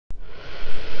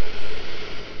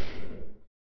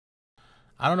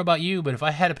I don't know about you, but if I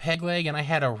had a peg leg and I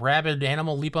had a rabid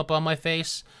animal leap up on my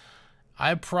face,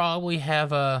 I'd probably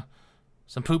have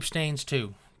some poop stains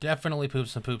too. Definitely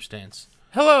some poop stains.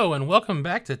 Hello, and welcome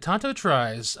back to Tonto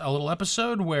Tries, a little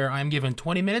episode where I'm given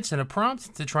 20 minutes and a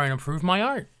prompt to try and improve my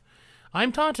art.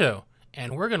 I'm Tonto,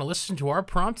 and we're going to listen to our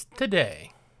prompt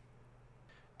today.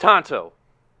 Tonto,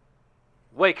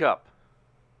 wake up.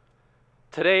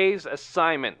 Today's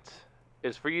assignment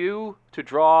is for you to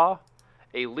draw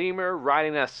a lemur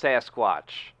riding a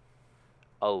Sasquatch.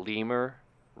 A lemur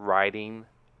riding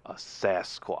a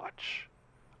Sasquatch.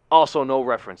 Also, no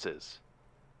references.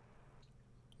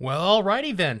 Well,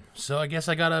 alrighty then. So I guess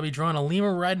I gotta be drawing a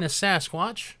lemur riding a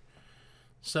Sasquatch.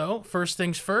 So, first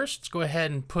things first, let's go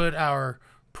ahead and put our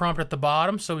prompt at the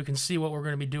bottom so we can see what we're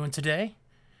going to be doing today.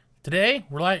 Today,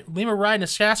 we're lemur riding a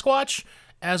Sasquatch.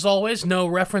 As always, no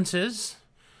references.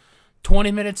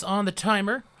 20 minutes on the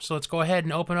timer. So let's go ahead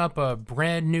and open up a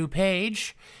brand new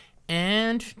page.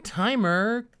 And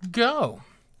timer, go.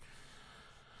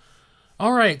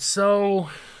 Alright,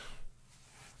 so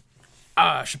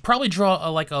I should probably draw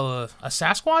a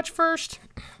Sasquatch first.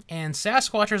 And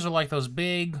Sasquatchers are like those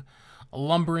big,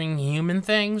 lumbering human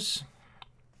things.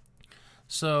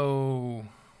 So,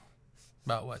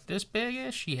 about what, this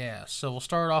big-ish? Yeah, so we'll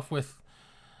start off with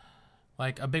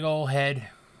like a big old head.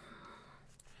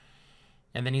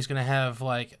 And then he's going to have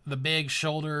like the big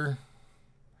shoulder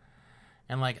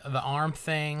and like the arm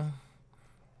thing.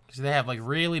 Because they have like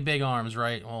really big arms,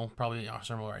 right? Well, probably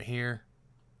somewhere right here.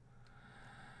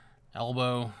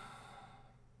 Elbow.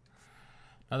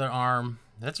 Another arm.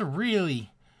 That's a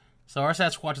really... So our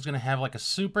Sasquatch is going to have like a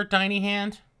super tiny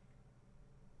hand.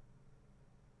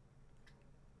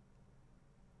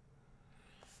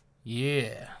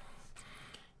 Yeah.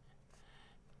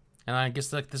 And I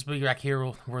guess like this big back here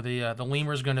where the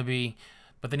lemur is going to be.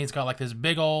 But then he's got like this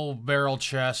big old barrel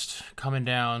chest coming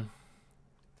down.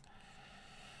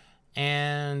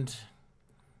 And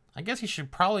I guess he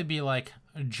should probably be like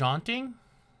jaunting.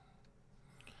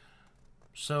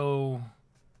 So,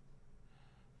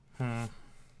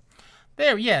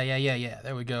 there, yeah.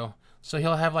 There we go. So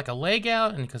he'll have like a leg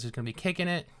out, and because he's gonna be kicking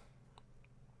it,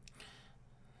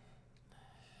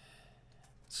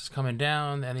 this is coming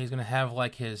down, and he's gonna have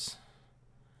like his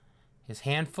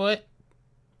hand foot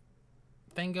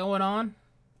thing going on.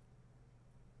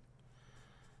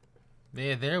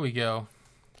 There we go.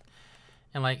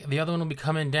 And like the other one will be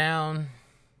coming down,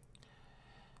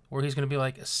 where he's going to be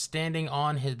like standing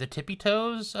on the tippy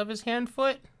toes of his hand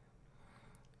foot.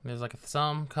 There's like a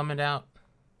thumb coming out.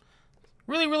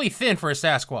 Really, really thin for a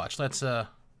Sasquatch.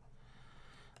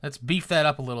 Let's beef that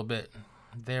up a little bit.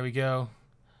 There we go.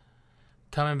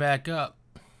 Coming back up.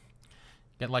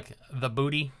 Get like the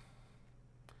booty.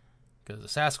 Because the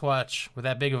Sasquatch, with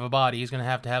that big of a body, he's going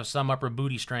to have some upper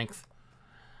booty strength.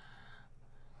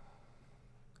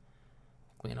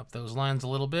 Clean up those lines a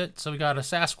little bit. So we got a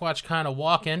Sasquatch kind of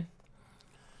walking.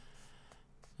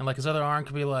 And like his other arm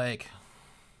could be like...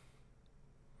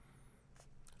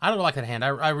 I don't like that hand.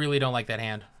 I really don't like that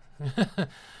hand.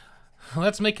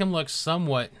 Let's make him look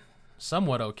somewhat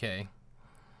okay.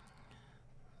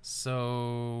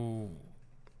 So...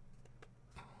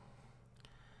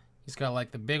 He's got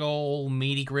like the big old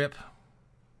meaty grip.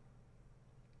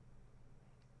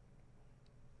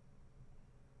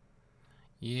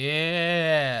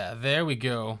 Yeah, there we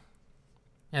go.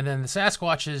 And then the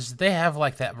Sasquatches, they have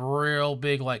like that real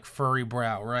big like furry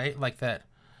brow, right? Like that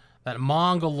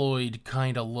mongoloid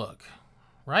kind of look,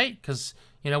 right? Because,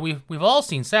 you know, we've all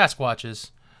seen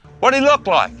Sasquatches. What'd he look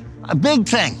like? A big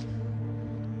thing.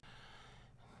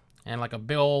 And like a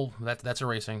big old, that's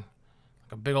erasing.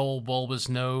 Like a big old bulbous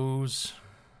nose.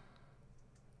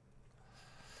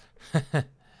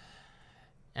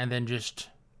 And then just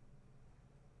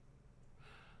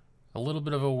a little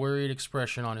bit of a worried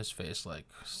expression on his face, like,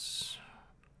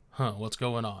 what's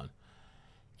going on?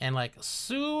 And like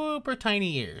super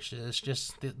tiny ears. It's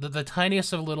just the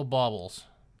tiniest of little baubles.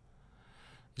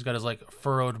 He's got his like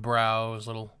furrowed brow, his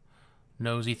little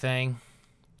nosy thing.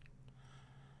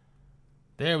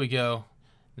 There we go.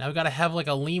 Now we gotta have like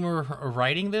a lemur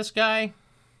riding this guy.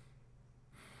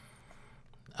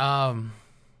 Should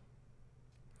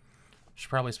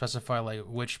probably specify like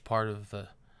which part of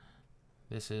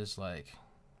this is like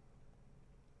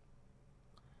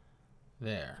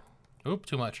there. Oop,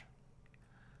 too much.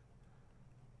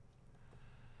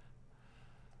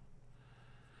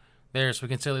 There, so we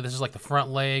can say this is like the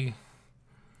front leg.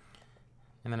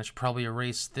 And then I should probably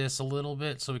erase this a little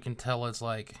bit so we can tell it's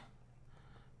like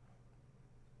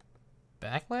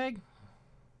back leg?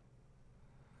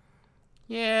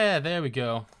 Yeah, there we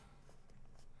go.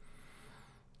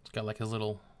 It's got like his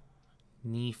little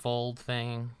knee fold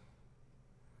thing.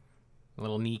 A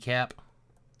little kneecap.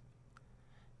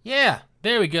 Yeah,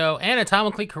 there we go.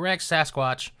 Anatomically correct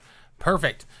Sasquatch.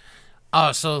 Perfect.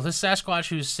 So this Sasquatch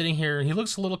who's sitting here, he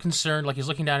looks a little concerned, like he's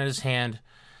looking down at his hand,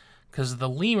 because the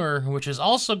lemur, which is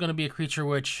also going to be a creature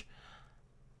which...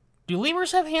 Do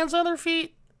lemurs have hands on their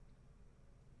feet?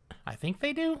 I think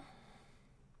they do.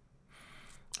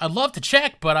 I'd love to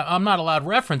check, but I'm not allowed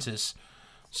references.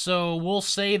 So we'll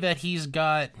say that he's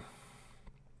got...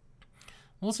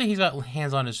 We'll say he's got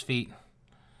hands on his feet.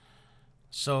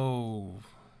 So...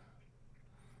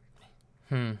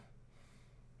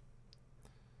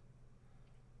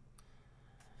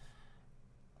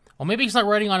 Well, maybe he's not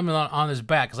riding on him on his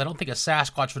back, because I don't think a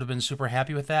Sasquatch would have been super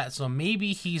happy with that. So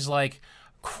maybe he's, like,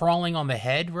 crawling on the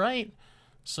head, right?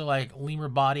 So, like, lemur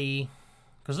body...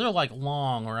 Because they're, like,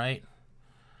 long, right?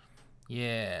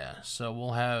 Yeah, so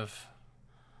we'll have...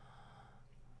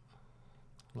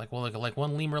 Like, well, like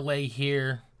one lemur leg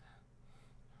here.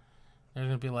 There's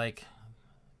going to be, like,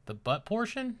 the butt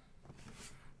portion,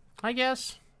 I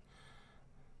guess.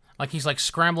 Like, he's, like,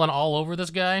 scrambling all over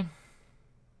this guy.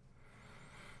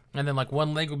 And then, like,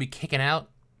 one leg will be kicking out.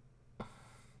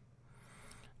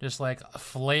 Just, like,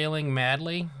 flailing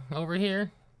madly over here.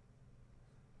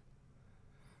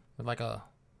 With, like, a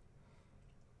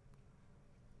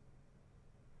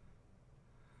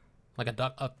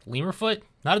lemur foot?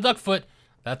 Not a duck foot.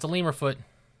 That's a lemur foot.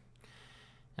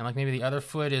 And, like, maybe the other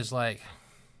foot is, like,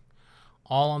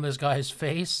 all on this guy's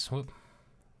face. Whoop.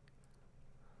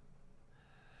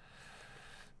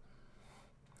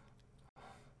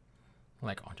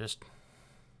 Like,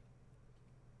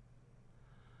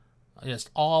 just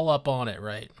all up on it,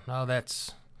 right? Oh,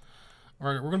 that's...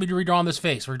 We're going to be redrawing this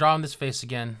face. We're drawing this face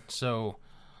again, so...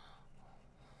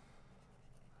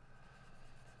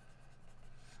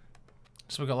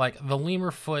 So we got, like, the lemur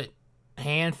foot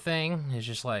hand thing is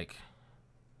just, like,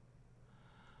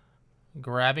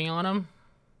 grabbing on him.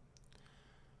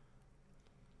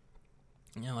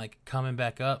 And, like, coming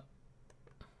back up.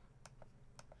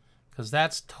 Because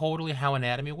that's totally how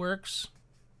anatomy works.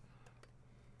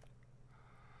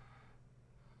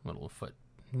 Little foot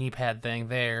knee pad thing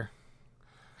there.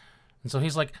 And so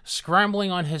he's like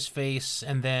scrambling on his face,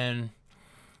 and then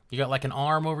you got like an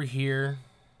arm over here,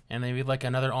 and maybe like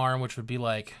another arm which would be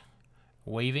like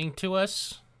waving to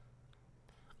us.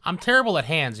 I'm terrible at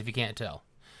hands if you can't tell.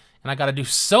 And I gotta do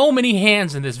so many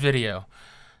hands in this video.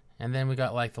 And then we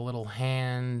got like the little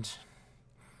hand.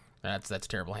 That's a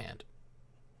terrible hand.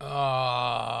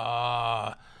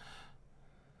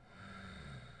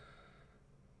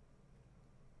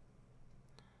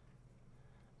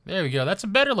 There we go. That's a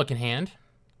better looking hand.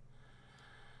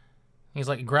 He's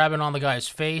like grabbing on the guy's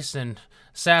face, and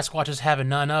Sasquatch is having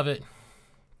none of it.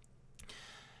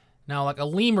 Now, like a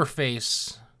lemur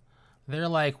face, they're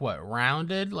like, what,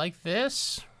 rounded like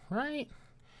this, right?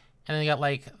 And they got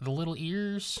like the little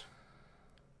ears.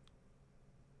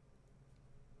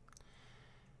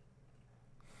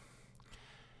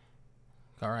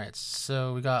 All right,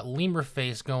 so we got lemur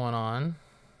face going on.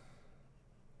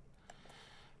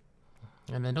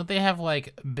 And then don't they have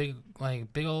like big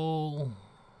old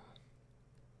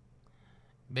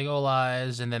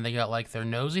eyes, and then they got like their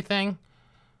nosy thing,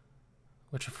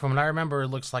 which from what I remember it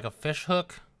looks like a fish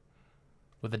hook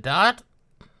with a dot.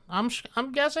 I'm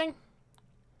guessing.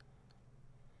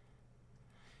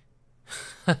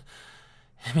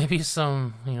 Maybe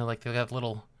some, you know, like they got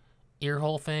little ear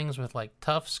hole things with like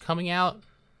tufts coming out.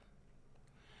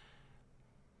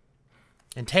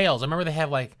 And tails. I remember they have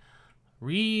like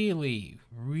really,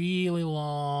 really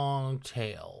long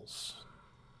tails.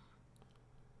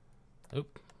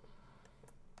 Oop.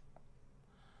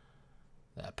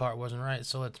 That part wasn't right,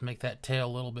 so let's make that tail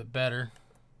a little bit better.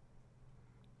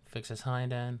 Fix his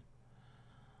hind end.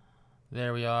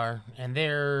 There we are. And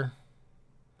the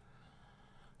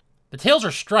tails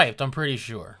are striped, I'm pretty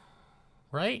sure.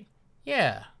 Right?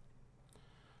 Yeah.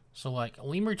 So like a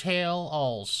lemur tail,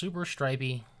 all super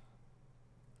stripy.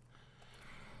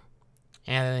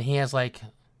 And he has like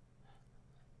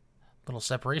little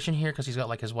separation here because he's got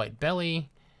like his white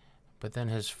belly, but then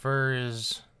his fur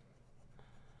is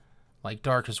like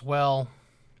dark as well.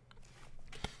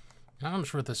 And I'm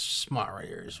sure this spot right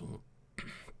here is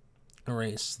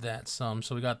erase that some.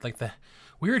 So we got like the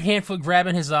weird hand foot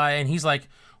grabbing his eye, and he's like,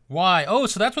 why? Oh,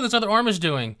 so that's what this other arm is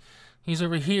doing. He's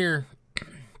over here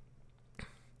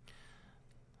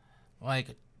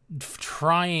like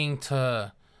trying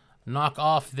to knock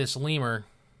off this lemur.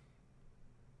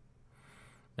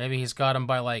 Maybe he's got him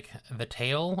by like the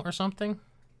tail or something.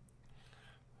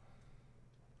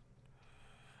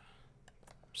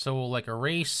 So we'll like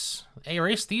erase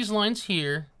these lines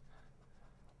here.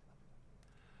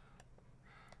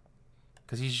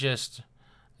 because he's just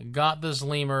got this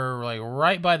lemur like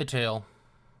right by the tail.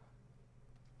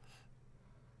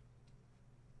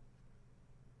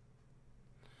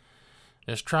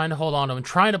 Just trying to hold on to him,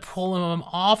 trying to pull him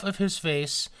off of his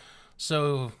face,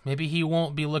 so maybe he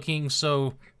won't be looking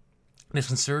so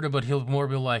disconcerted, but he'll more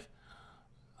be like,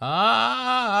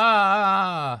 ah,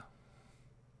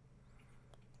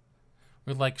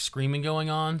 with like screaming going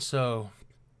on. So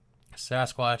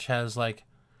Sasquatch has like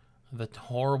the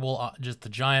horrible, just the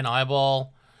giant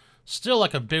eyeball, still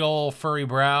like a big old furry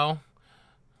brow,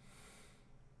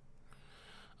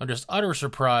 of just utter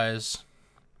surprise.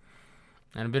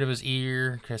 And a bit of his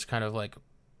ear just kind of like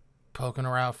poking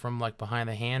around from like behind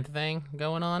the hand thing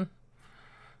going on.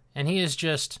 And he is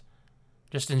just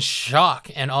in shock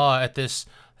and awe at this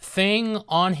thing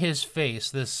on his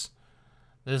face. This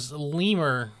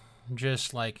lemur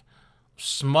just like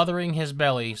smothering his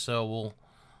belly. So we'll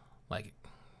like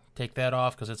take that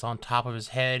off because it's on top of his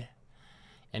head.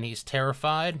 And he's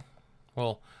terrified.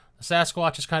 Well, the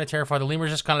Sasquatch is kind of terrified. The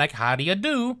lemur's just kind of like, how do you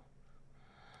do?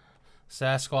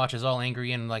 Sasquatch is all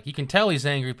angry, and like you can tell he's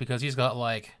angry because he's got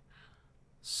like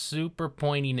super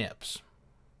pointy nips.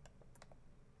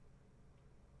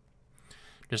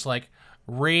 Just like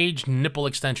rage nipple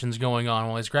extensions going on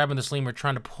while he's grabbing this lemur,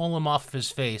 trying to pull him off of his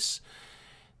face.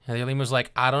 And the lemur's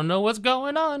like, I don't know what's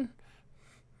going on.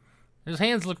 His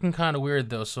hand's looking kind of weird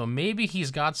though, so maybe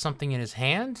he's got something in his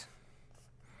hand?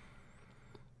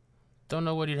 Don't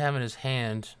know what he'd have in his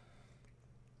hand.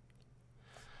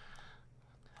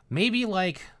 Maybe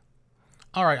like,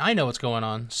 all right, I know what's going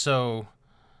on. So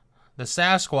the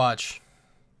Sasquatch,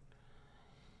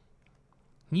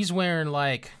 he's wearing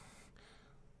like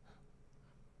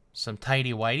some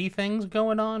tighty-whitey things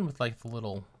going on with like the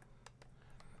little,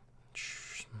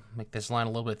 make this line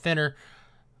a little bit thinner,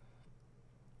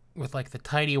 with like the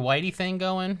tighty-whitey thing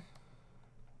going.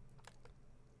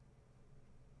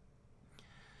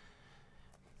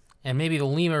 And maybe the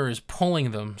lemur is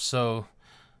pulling them, so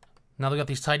now we got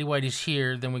these tidy whities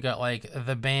here. Then we got like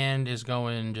the band is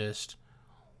going just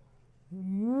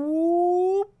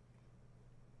whoop,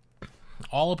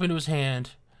 all up into his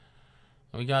hand.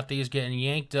 And we got these getting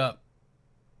yanked up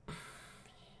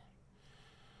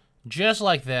just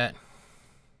like that.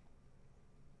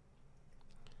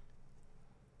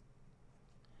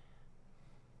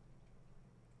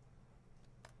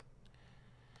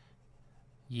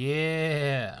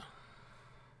 Yeah.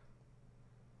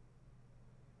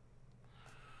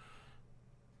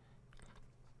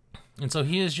 And so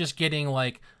he is just getting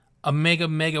like a mega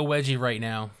wedgie right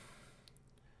now.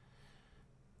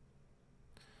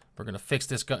 We're gonna fix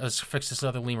this. Let's fix this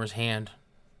other lemur's hand.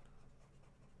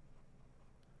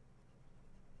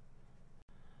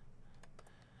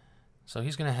 So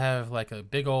he's gonna have like a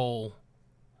big old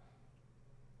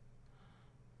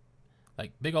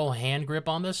hand grip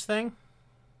on this thing,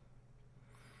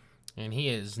 and he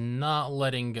is not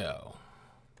letting go.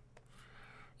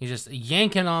 He's just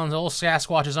yanking on old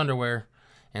Sasquatch's underwear,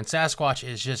 and Sasquatch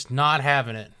is just not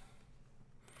having it.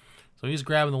 So he's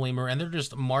grabbing the lemur, and they're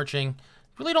just marching.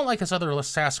 Really don't like this other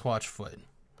Sasquatch foot.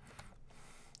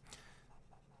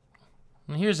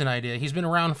 And here's an idea. He's been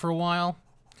around for a while,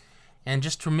 and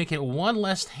just to make it one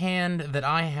less hand that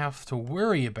I have to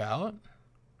worry about,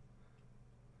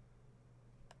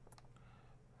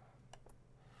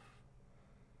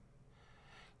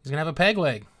 he's gonna have a peg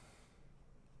leg.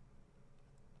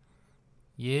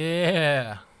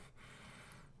 Yeah.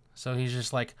 So he's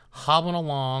just like hobbling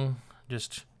along,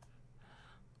 just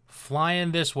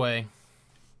flying this way.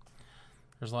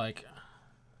 There's like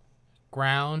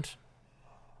ground.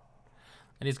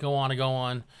 And he's go on and go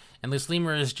on. And this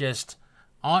lemur is just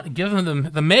on, giving him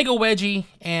the mega wedgie,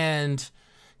 and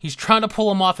he's trying to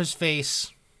pull him off his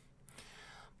face.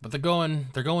 But they're going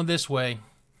this way.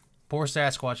 Poor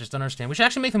Sasquatch just don't understand. We should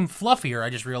actually make them fluffier, I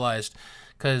just realized.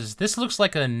 Because this looks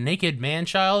like a naked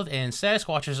man-child, and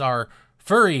Sasquatches are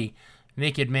furry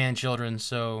naked man-children,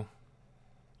 so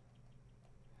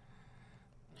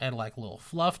add like a little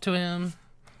fluff to him.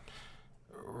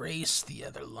 Erase the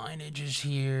other lineages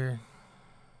here.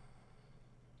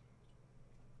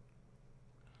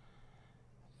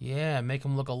 Yeah, make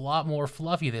him look a lot more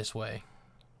fluffy this way.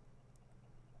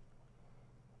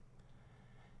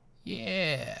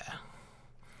 Yeah.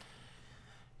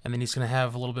 And then he's going to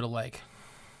have a little bit of like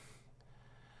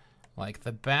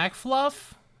the back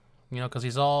fluff, you know, because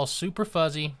he's all super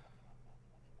fuzzy.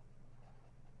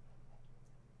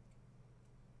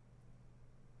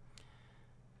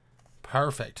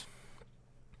 Perfect.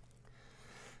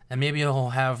 And maybe he'll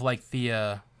have like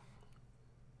the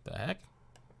heck?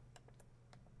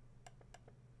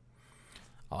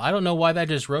 Oh, I don't know why that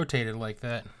just rotated like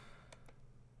that.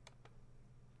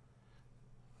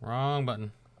 Wrong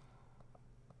button.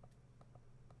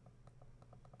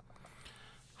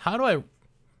 How do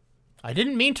I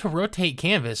didn't mean to rotate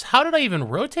canvas. How did I even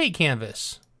rotate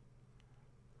canvas?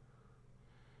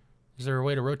 Is there a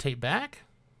way to rotate back?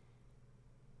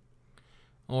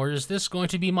 Or is this going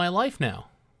to be my life now?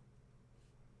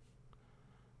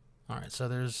 Alright, so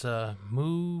there's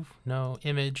move, no,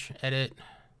 image, edit.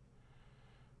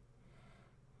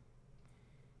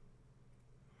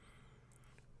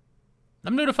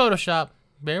 I'm new to Photoshop.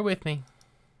 Bear with me.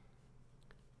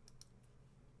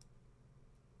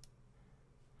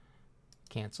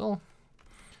 Cancel.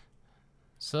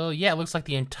 So, yeah, it looks like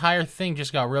the entire thing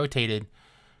just got rotated.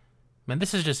 Man,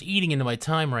 this is just eating into my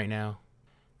time right now.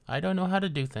 I don't know how to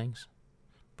do things.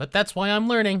 But that's why I'm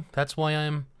learning. That's why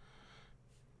I'm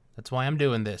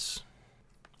doing this.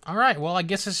 Alright, well, I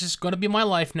guess this is going to be my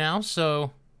life now,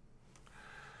 so...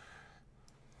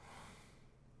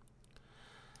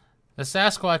 The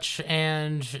Sasquatch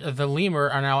and the Lemur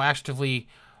are now actively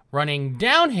running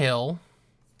downhill,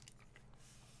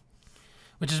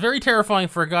 which is very terrifying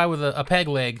for a guy with a peg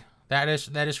leg. That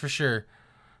is for sure.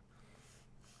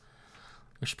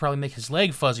 We should probably make his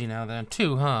leg fuzzy now then,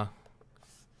 too, huh?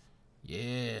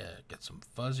 Yeah, get some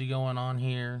fuzzy going on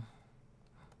here.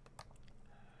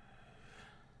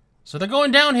 So they're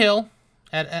going downhill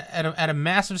at a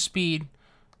massive speed.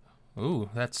 Ooh,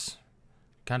 that's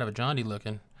kind of a jaunty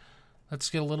looking. Let's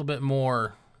get a little bit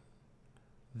more.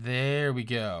 There we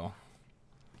go.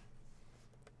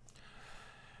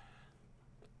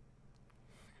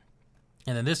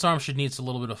 And then this arm should need a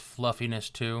little bit of fluffiness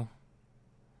too.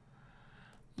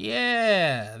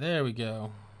 Yeah, there we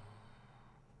go.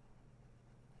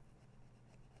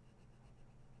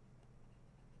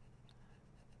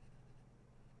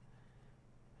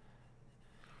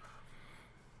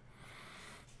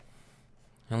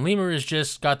 And Lemur has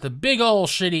just got the big ol'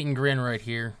 shit-eating grin right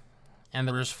here. And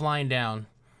they're just flying down.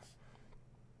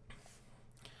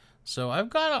 So I've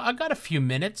got a few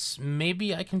minutes.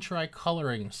 Maybe I can try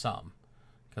coloring some.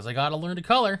 Because I gotta learn to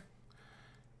color.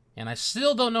 And I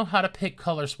still don't know how to pick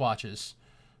color swatches.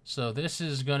 So this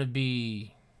is gonna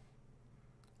be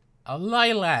a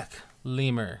lilac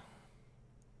lemur.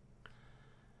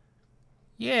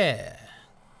 Yeah.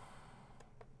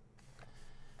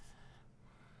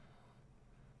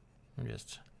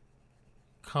 Just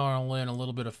curl in a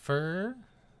little bit of fur.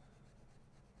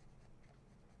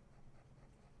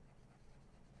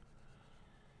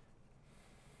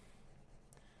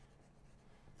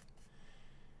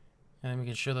 And we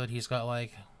can show that he's got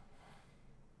like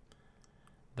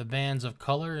the bands of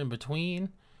color in between.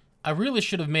 I really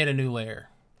should have made a new layer.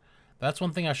 That's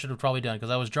one thing I should have probably done,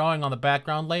 because I was drawing on the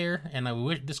background layer, and I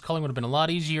wish this coloring would have been a lot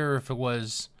easier if it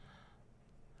was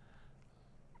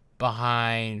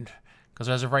behind. Because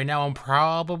as of right now, I'm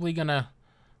probably going to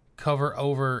cover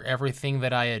over everything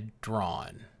that I had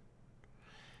drawn.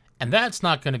 And that's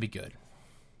not going to be good.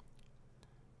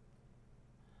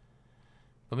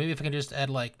 But maybe if I can just add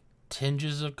like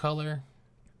tinges of color.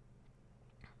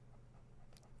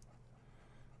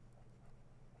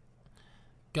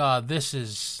 God, this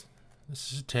is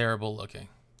terrible looking.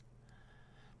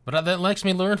 But that lets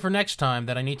me learn for next time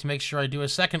that I need to make sure I do a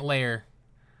second layer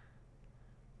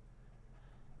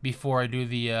before I do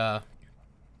the,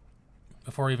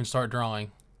 before I even start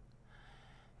drawing.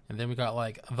 And then we got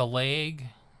like the leg,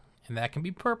 and that can be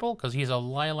purple because he's a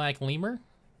lilac lemur.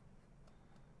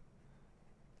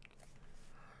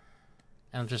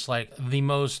 And just like the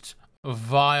most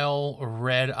vile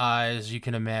red eyes you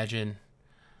can imagine,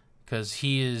 because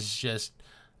he is just,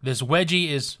 this wedgie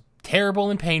is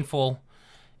terrible and painful,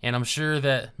 and I'm sure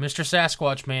that Mr.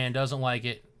 Sasquatch Man doesn't like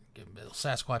it. Give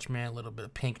Sasquatch Man a little bit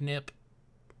of pink nip.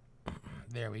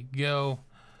 There we go.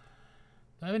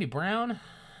 Do I have any brown?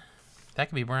 That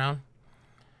could be brown.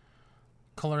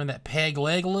 Coloring that peg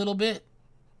leg a little bit.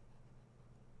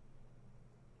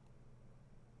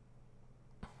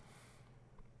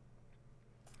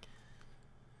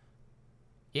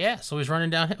 Yeah, so he's running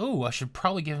down. Ooh, I should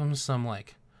probably give him some,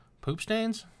 like, poop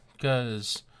stains.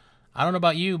 Because, I don't know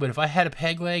about you, but if I had a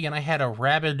peg leg and I had a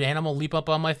rabid animal leap up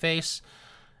on my face,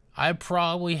 I'd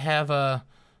probably have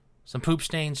some poop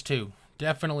stains, too.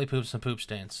 Definitely some poop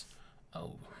stains.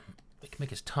 Oh, they can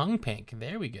make his tongue pink.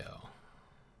 There we go.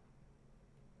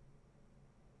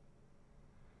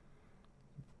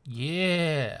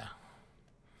 Yeah.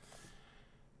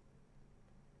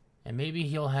 And maybe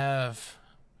he'll have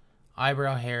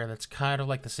eyebrow hair that's kind of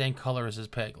like the same color as his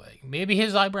peg leg. Maybe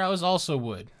his eyebrows also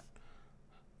would.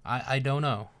 I don't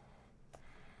know.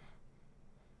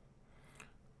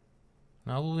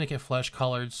 Now we'll make it flesh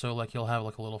colored, so like you'll have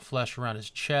like a little flesh around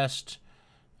his chest,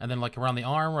 And then like around the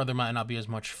arm where there might not be as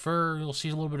much fur, you'll see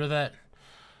a little bit of that.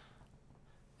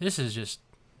 This is just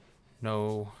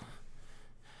no.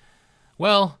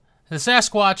 Well, the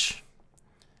Sasquatch,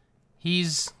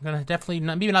 he's gonna definitely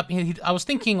not, maybe not. I was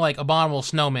thinking like Abominable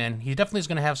Snowman. He definitely is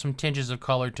gonna have some tinges of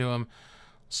color to him.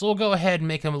 So we'll go ahead and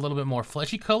make him a little bit more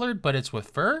fleshy colored, but it's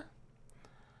with fur,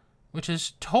 which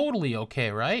is totally okay,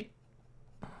 right?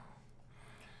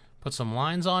 Put some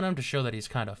lines on him to show that he's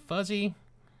kind of fuzzy.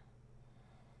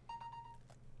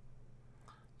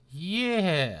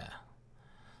 Yeah.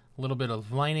 A little bit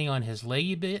of lining on his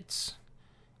leggy bits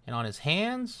and on his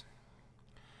hands.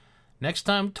 Next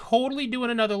time, totally doing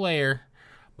another layer.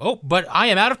 Oh, but I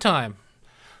am out of time.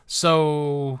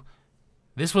 So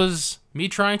this was me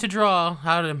trying to draw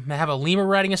how to have a lemur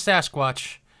riding a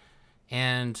Sasquatch.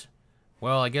 And,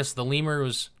 well, I guess the lemur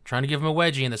was trying to give him a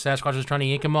wedgie and the Sasquatch was trying to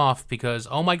yank him off because,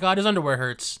 oh my god, his underwear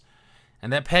hurts.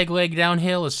 And that peg leg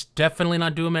downhill is definitely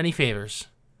not doing him any favors.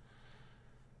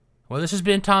 Well, this has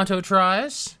been Tonto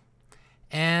Tries,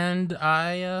 and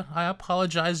I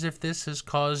apologize if this has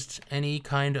caused any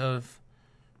kind of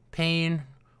pain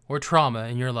or trauma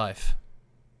in your life.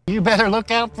 You better look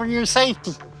out for your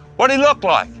safety. What'd he look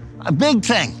like? A big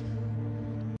thing.